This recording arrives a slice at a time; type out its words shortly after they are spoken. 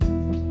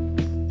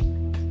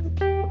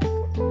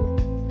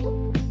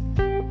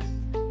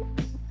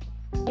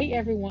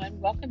everyone.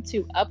 Welcome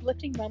to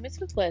Uplifting Moments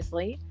with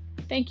Leslie.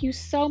 Thank you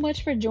so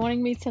much for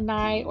joining me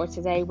tonight or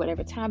today,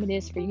 whatever time it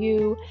is for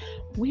you.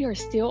 We are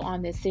still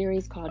on this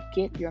series called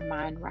Get Your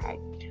Mind Right.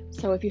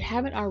 So if you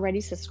haven't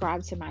already,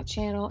 subscribe to my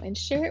channel and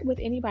share it with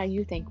anybody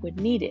you think would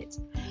need it.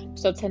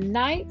 So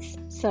tonight's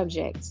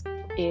subject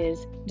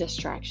is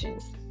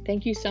distractions.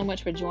 Thank you so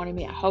much for joining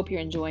me. I hope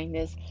you're enjoying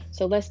this.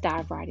 So let's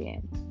dive right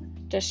in.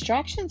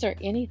 Distractions are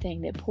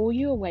anything that pull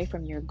you away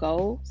from your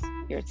goals,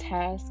 your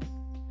tasks,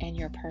 and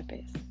your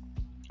purpose.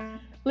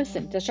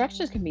 Listen,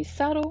 distractions can be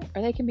subtle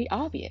or they can be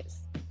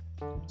obvious.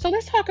 So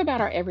let's talk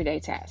about our everyday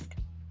task.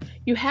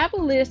 You have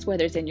a list,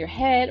 whether it's in your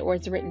head or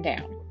it's written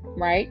down,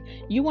 right?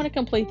 You want to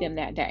complete them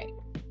that day.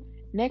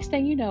 Next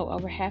thing you know,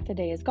 over half the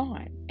day is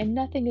gone and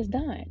nothing is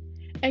done.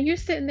 And you're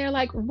sitting there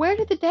like, where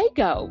did the day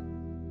go?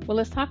 Well,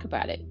 let's talk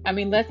about it.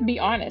 Let's be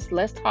honest.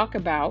 Let's talk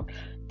about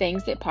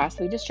things that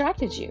possibly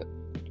distracted you.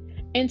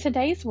 In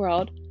today's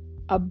world,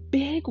 a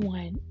big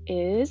one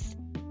is,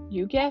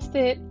 you guessed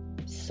it,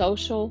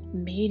 social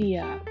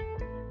media.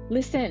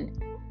 Listen,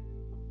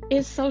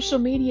 it's social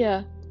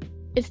media.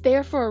 It's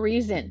there for a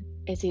reason.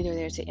 It's either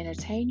there to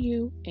entertain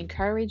you,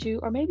 encourage you,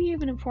 or maybe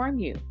even inform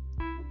you.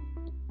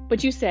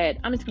 But you said,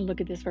 I'm just going to look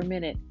at this for a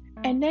minute.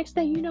 And next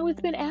thing you know,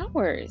 it's been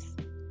hours.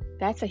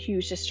 That's a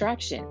huge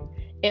distraction.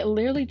 It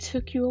literally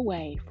took you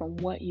away from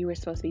what you were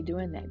supposed to be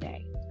doing that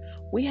day.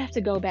 We have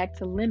to go back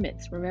to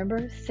limits.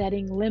 Remember,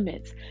 setting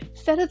limits.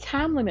 Set a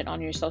time limit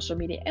on your social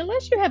media.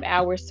 Unless you have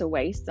hours to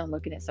waste on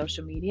looking at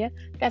social media,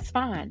 that's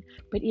fine.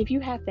 But if you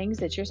have things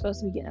that you're supposed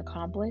to be getting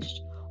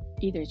accomplished,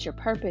 either it's your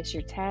purpose,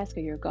 your task,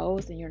 or your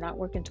goals, and you're not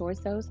working towards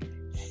those,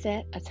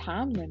 set a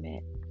time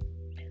limit.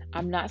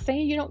 I'm not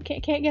saying you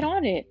can't get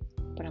on it,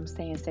 but I'm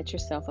saying set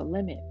yourself a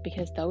limit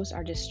because those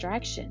are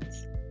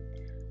distractions.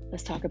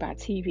 Let's talk about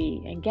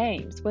TV and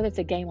games. Whether it's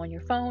a game on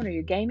your phone or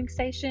your gaming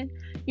station,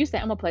 you say,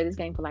 I'm going to play this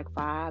game for like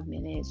 5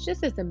 minutes,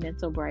 just as a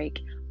mental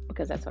break,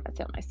 because that's what I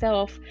tell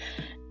myself.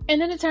 And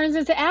then it turns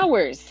into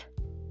hours.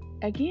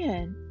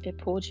 Again, it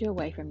pulls you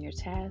away from your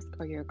task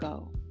or your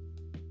goal,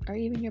 or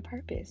even your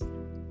purpose.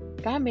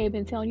 God may have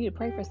been telling you to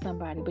pray for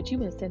somebody, but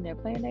you've been sitting there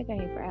playing that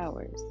game for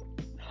hours.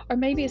 Or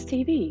maybe it's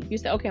TV. You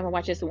say, okay, I'm going to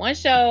watch this one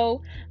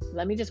show.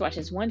 Let me just watch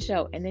this one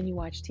show. And then you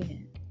watch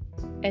 10.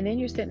 And then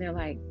you're sitting there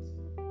like,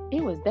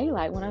 it was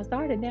daylight when I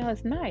started, now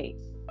it's night.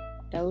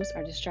 Those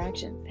are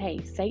distractions.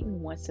 Hey, Satan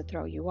wants to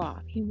throw you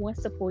off. He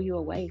wants to pull you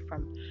away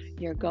from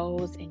your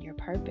goals and your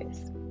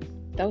purpose.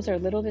 Those are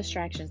little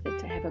distractions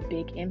that have a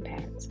big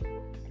impact.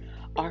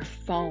 Our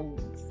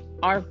phones.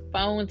 Our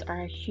phones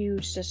are a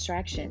huge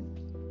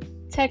distraction.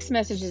 Text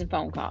messages and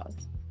phone calls.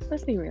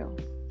 Let's be real.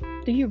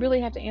 Do you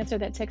really have to answer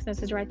that text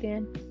message right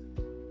then?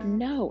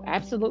 No,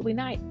 absolutely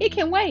not. It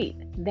can wait.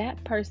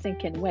 That person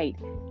can wait.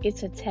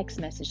 It's a text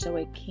message, so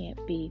it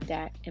can't be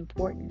that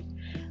important.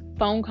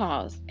 Phone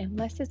calls,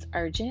 unless it's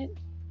urgent,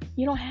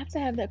 you don't have to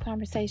have that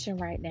conversation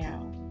right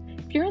now.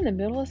 If you're in the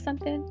middle of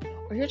something,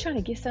 or you're trying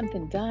to get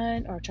something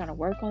done, or trying to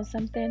work on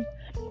something,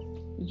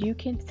 you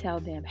can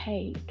tell them,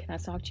 hey, can I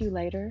talk to you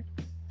later?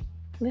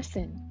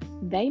 Listen,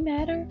 they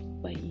matter,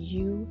 but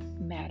you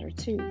matter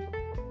too.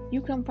 You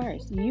come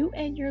first. You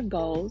and your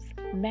goals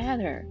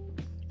matter.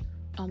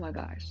 Oh my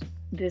gosh,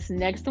 this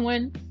next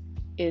one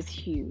is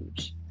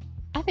huge.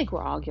 I think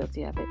we're all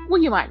guilty of it. Well,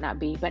 you might not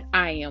be, but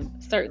I am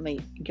certainly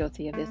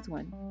guilty of this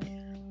one.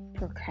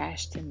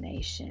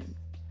 Procrastination.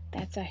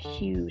 That's a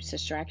huge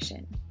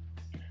distraction.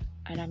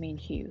 And I mean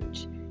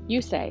huge. You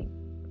say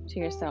to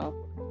yourself,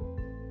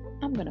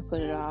 I'm going to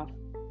put it off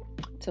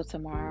till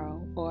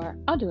tomorrow, or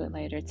I'll do it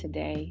later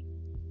today.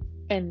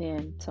 And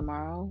then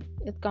tomorrow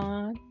it's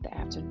gone. The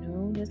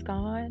afternoon is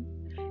gone.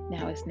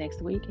 Now it's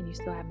next week and you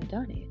still haven't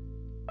done it.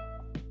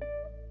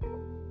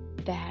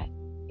 That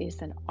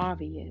is an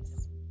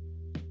obvious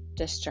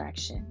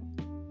distraction.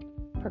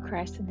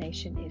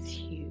 Procrastination is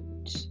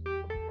huge.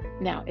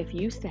 Now, if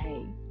you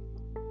say,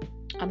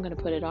 I'm going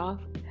to put it off,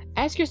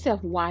 ask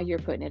yourself why you're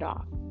putting it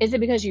off. Is it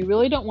because you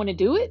really don't want to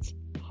do it?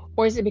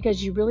 Or is it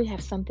because you really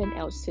have something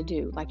else to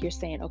do? Like you're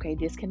saying, okay,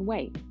 this can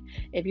wait.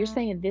 If you're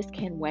saying this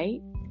can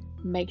wait,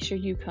 make sure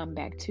you come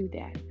back to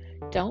that.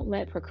 Don't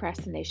let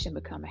procrastination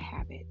become a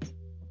habit.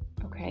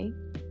 Okay?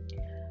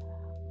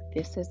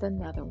 This is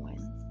another one.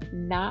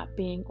 Not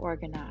being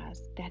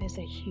organized. That is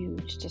a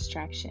huge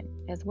distraction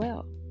as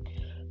well.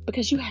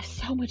 Because you have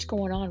so much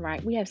going on,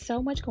 right? We have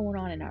so much going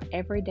on in our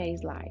everyday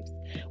lives.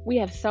 We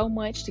have so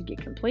much to get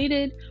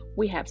completed.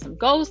 We have some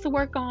goals to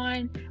work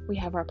on. We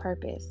have our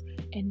purpose.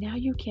 And now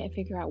you can't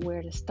figure out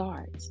where to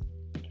start.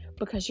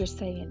 Because you're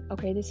saying,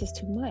 okay, this is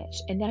too much.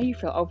 And now you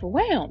feel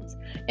overwhelmed.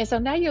 And so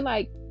now you're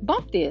like,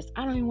 bump this.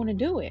 I don't even want to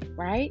do it,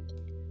 right?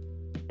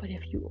 But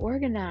if you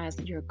organize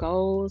your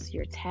goals,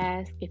 your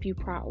tasks, if you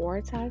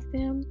prioritize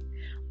them,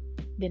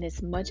 then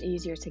it's much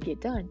easier to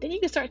get done. Then you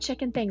can start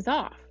checking things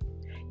off.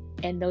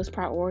 And those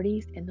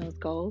priorities and those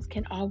goals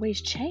can always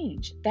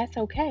change. That's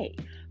okay.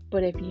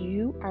 But if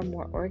you are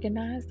more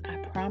organized, I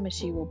promise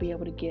you will be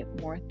able to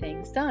get more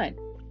things done.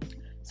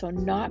 So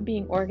not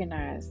being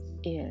organized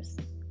is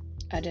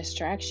a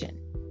distraction.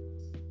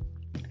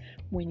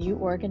 When you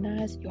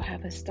organize, you'll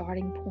have a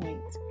starting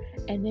point,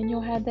 and then you'll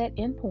have that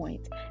end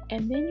point,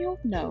 and then you'll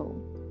know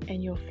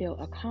and you'll feel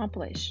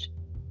accomplished,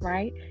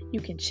 right? You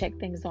can check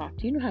things off.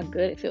 Do you know how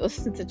good it feels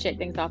to check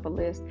things off a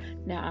list?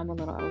 Now, I'm a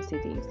little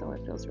OCD, so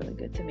it feels really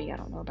good to me. I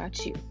don't know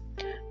about you,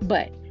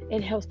 but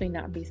it helps me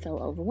not be so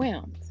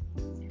overwhelmed.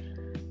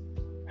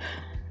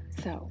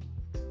 So,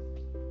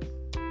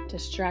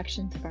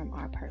 distractions from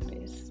our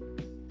purpose.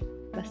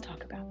 Let's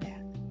talk about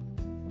that.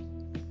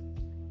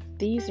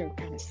 These are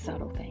kind of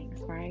subtle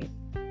things, right?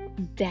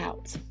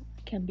 Doubt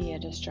can be a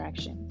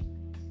distraction.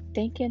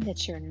 Thinking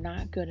that you're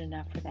not good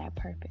enough for that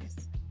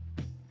purpose.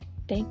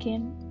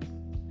 Thinking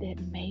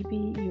that maybe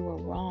you were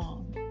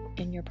wrong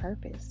in your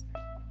purpose.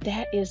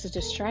 That is a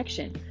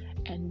distraction.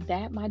 And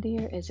that, my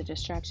dear, is a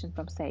distraction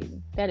from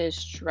Satan. That is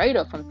straight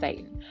up from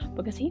Satan,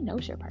 because he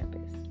knows your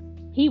purpose.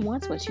 He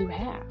wants what you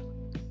have.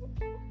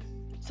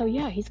 So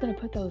yeah, he's going to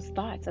put those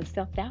thoughts of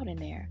self-doubt in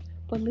there.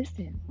 But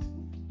listen,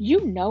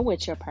 you know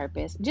it's your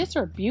purpose. Just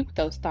rebuke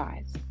those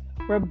thoughts.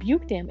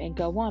 Rebuke them and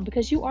go on,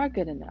 because you are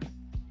good enough.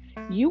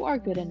 You are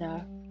good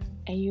enough,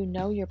 and you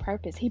know your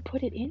purpose. He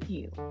put it in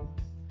you.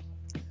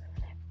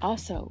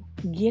 Also,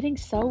 getting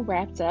so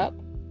wrapped up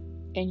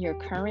in your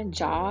current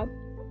job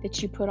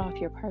that you put off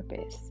your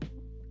purpose,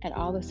 and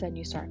all of a sudden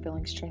you start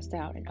feeling stressed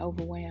out and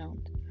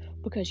overwhelmed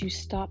because you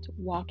stopped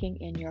walking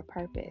in your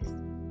purpose.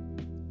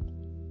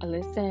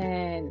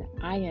 Listen,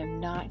 I am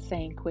not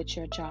saying quit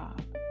your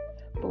job,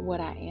 but what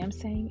I am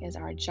saying is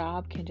our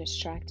job can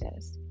distract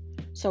us.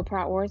 So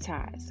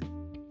prioritize.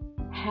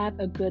 Have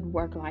a good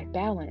work-life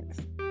balance.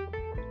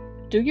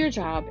 Do your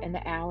job in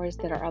the hours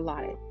that are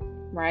allotted,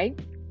 right?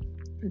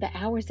 The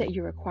hours that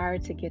you're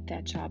required to get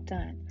that job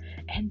done.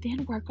 And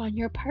then work on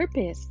your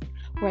purpose,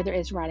 whether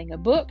it's writing a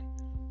book,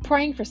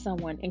 praying for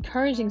someone,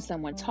 encouraging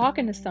someone,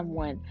 talking to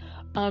someone,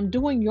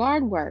 doing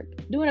yard work,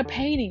 doing a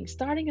painting,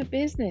 starting a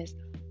business,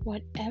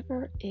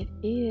 whatever it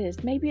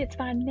is. Maybe it's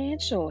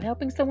financial,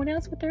 helping someone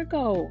else with their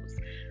goals.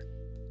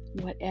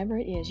 Whatever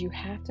it is, you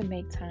have to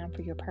make time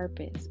for your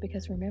purpose,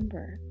 because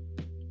remember,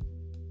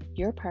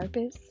 your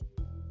purpose,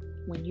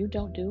 when you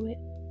don't do it,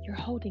 you're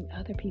holding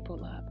other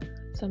people up.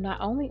 So not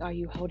only are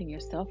you holding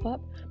yourself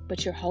up,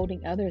 but you're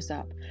holding others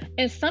up.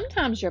 And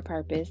sometimes your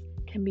purpose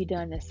can be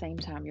done at the same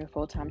time your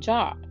full-time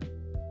job.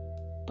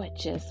 But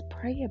just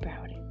pray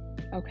about it,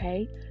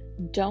 okay?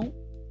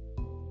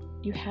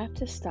 You have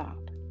to stop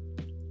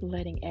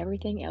letting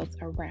everything else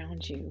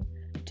around you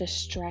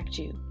distract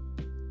you.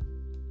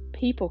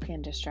 People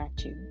can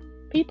distract you.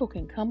 People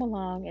can come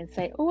along and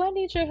say, oh, I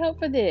need your help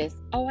for this.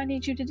 Oh, I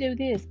need you to do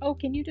this. Oh,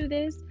 can you do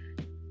this?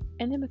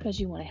 And then because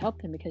you want to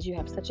help them, because you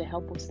have such a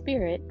helpful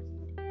spirit,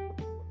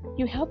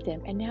 you help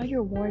them. And now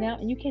you're worn out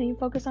and you can't even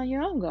focus on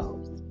your own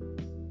goals.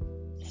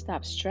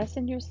 Stop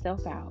stressing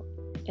yourself out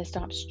and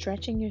stop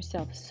stretching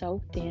yourself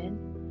so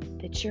thin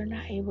that you're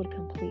not able to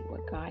complete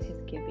what God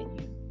has given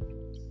you.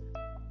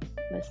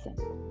 Listen,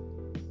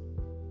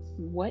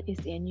 what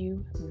is in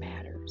you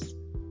matters.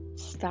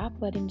 Stop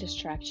letting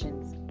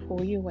distractions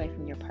pull you away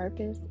from your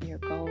purpose, your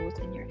goals,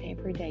 and your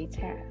everyday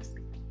tasks.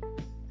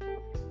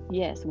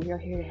 Yes, we are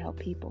here to help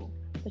people,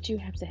 but you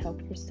have to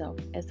help yourself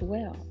as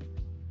well.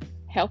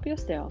 Help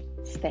yourself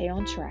stay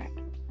on track,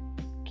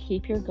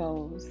 keep your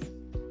goals,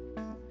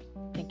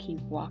 and keep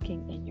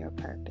walking in your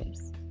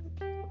purpose.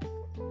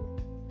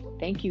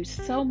 Thank you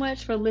so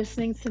much for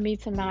listening to me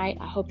tonight.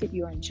 I hope that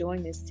you're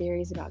enjoying this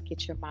series about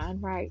Get Your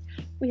Mind Right.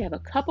 We have a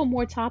couple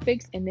more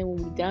topics, and then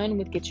we'll be done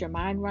with Get Your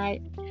Mind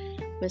Right.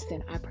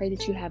 Listen, I pray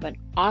that you have an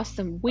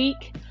awesome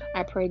week.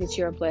 I pray that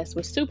you're blessed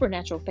with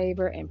supernatural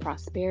favor and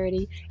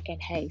prosperity.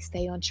 And hey,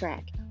 stay on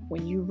track.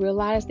 When you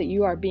realize that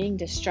you are being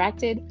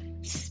distracted,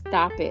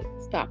 stop it.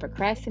 Stop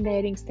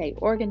procrastinating. Stay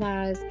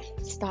organized.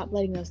 Stop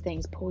letting those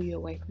things pull you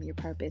away from your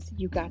purpose.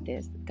 You got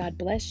this. God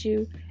bless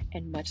you,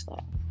 and much love.